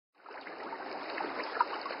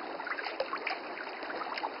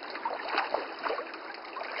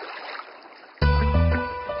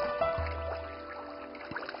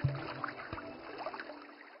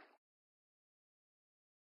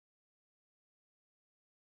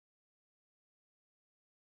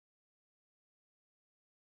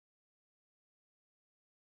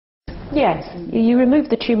Yes, you remove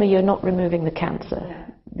the tumour, you're not removing the cancer.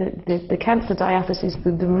 The cancer diathesis,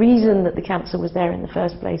 the reason that the cancer was there in the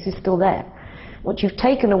first place is still there. What you've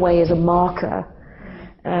taken away is a marker,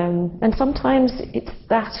 and sometimes it's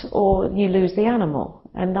that or you lose the animal.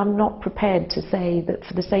 And I'm not prepared to say that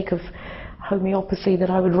for the sake of homeopathy that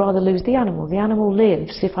I would rather lose the animal. The animal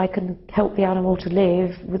lives if I can help the animal to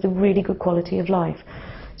live with a really good quality of life.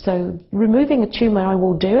 So removing a tumour, I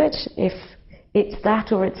will do it if it's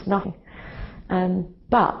that or it's nothing.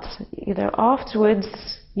 But afterwards,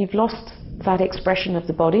 you've lost that expression of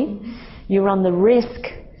the body. You run the risk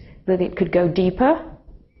that it could go deeper,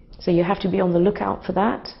 so you have to be on the lookout for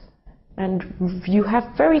that. And you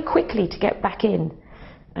have very quickly to get back in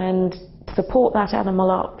and support that animal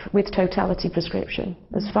up with totality prescription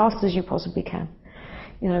as fast as you possibly can.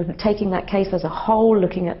 Taking that case as a whole,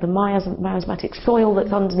 looking at the miasmatic soil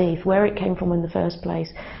that's underneath, where it came from in the first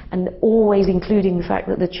place, and always including the fact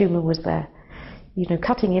that the tumour was there.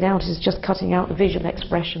 Cutting it out is just cutting out the visual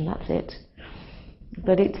expression, that's it.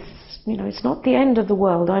 But it's not the end of the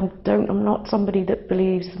world. I'm not somebody that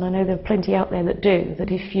believes, and I know there are plenty out there that do,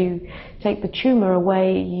 that if you take the tumour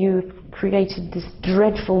away, you've created this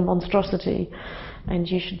dreadful monstrosity, and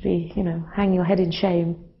you should be, hang your head in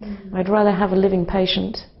shame. I'd rather have a living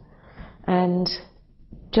patient and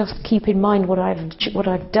just keep in mind what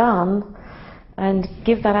I've done and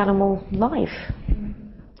give that animal life.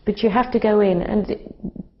 But you have to go in, and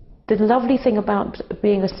the lovely thing about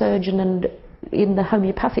being a surgeon and in the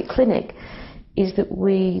homeopathic clinic is that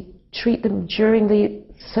we treat them during the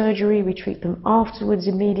surgery, we treat them afterwards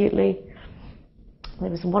immediately. There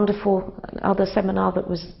was a wonderful other seminar that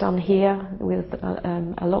was done here with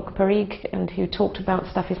Alok Parikh, and who talked about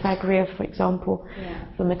Staphylococcus aureus, for example,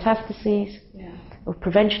 for metastases, or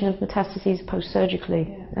prevention of metastases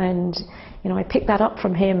post-surgically. And I picked that up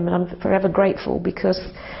from him, and I'm forever grateful, because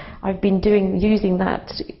I've been using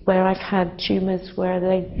that where I've had tumours where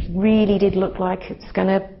they really did look like it's going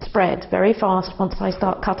to spread very fast once I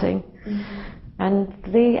start cutting. And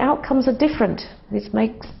the outcomes are different. It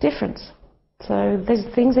makes difference. So there's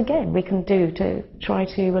things, again, we can do to try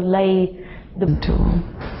to allay the...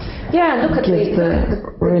 look at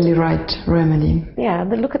the really right remedy. Yeah,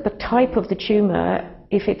 look at the type of the tumour.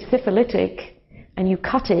 If it's syphilitic and you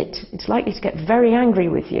cut it, it's likely to get very angry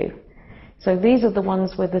with you. So these are the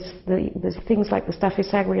ones where there's things like the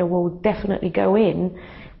Staphylococcus aureus will definitely go in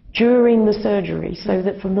during the surgery, so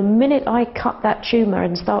that from the minute I cut that tumour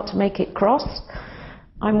and start to make it cross,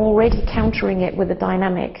 I'm already countering it with a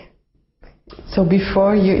dynamic. So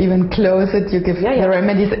before you even close it, you give the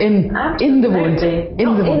remedies in the wound. Not in the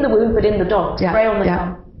wound, but in the dot. Spray on the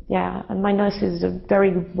gum. Yeah, and my nurses are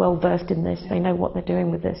very well versed in this. They know what they're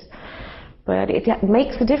doing with this. But it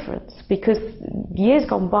makes a difference, because years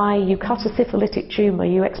gone by, you cut a syphilitic tumour,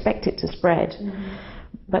 you expect it to spread.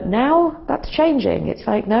 But now that's changing. It's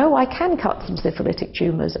like, no, I can cut some syphilitic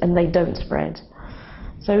tumours and they don't spread.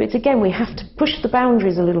 So it's, again, we have to push the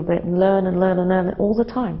boundaries a little bit and learn and learn and learn all the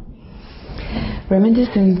time. Remedies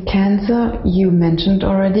in cancer, you mentioned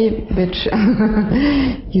already, which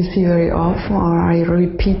you see very often, or are you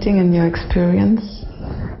repeating in your experience?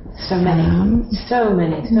 So many.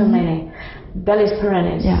 Bellis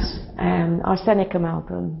perennis, arsenic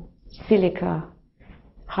amalgam, silica,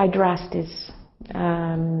 hydrastis,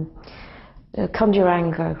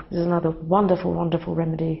 conjurango is another wonderful, wonderful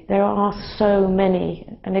remedy. There are so many,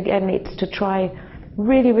 and again, it's to try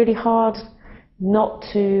really, really hard not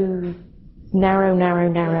to narrow.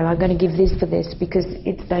 I'm going to give this for this because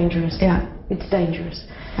it's dangerous. It's dangerous.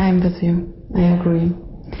 I'm with you. I agree.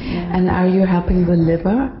 And are you helping the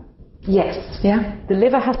liver? Yes. The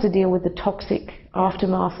liver has to deal with the toxic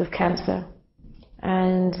aftermath of cancer.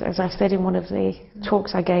 And as I said in one of the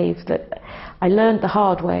talks I gave, that I learned the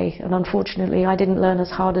hard way, and unfortunately I didn't learn as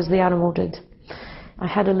hard as the animal did. I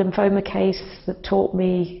had a lymphoma case that taught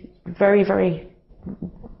me very, very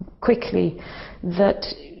quickly that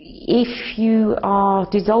if you are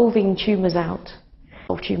dissolving tumours out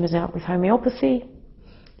with homeopathy,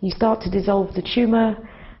 you start to dissolve the tumour,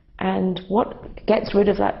 and what gets rid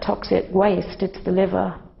of that toxic waste, it's the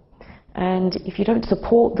liver. And if you don't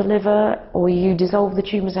support the liver, or you dissolve the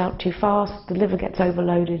tumours out too fast, the liver gets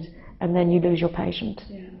overloaded and then you lose your patient.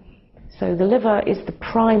 So the liver is the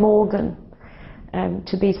prime organ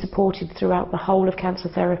to be supported throughout the whole of cancer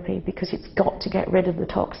therapy, because it's got to get rid of the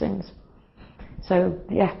toxins. So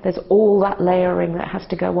there's all that layering that has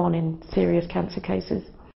to go on in serious cancer cases.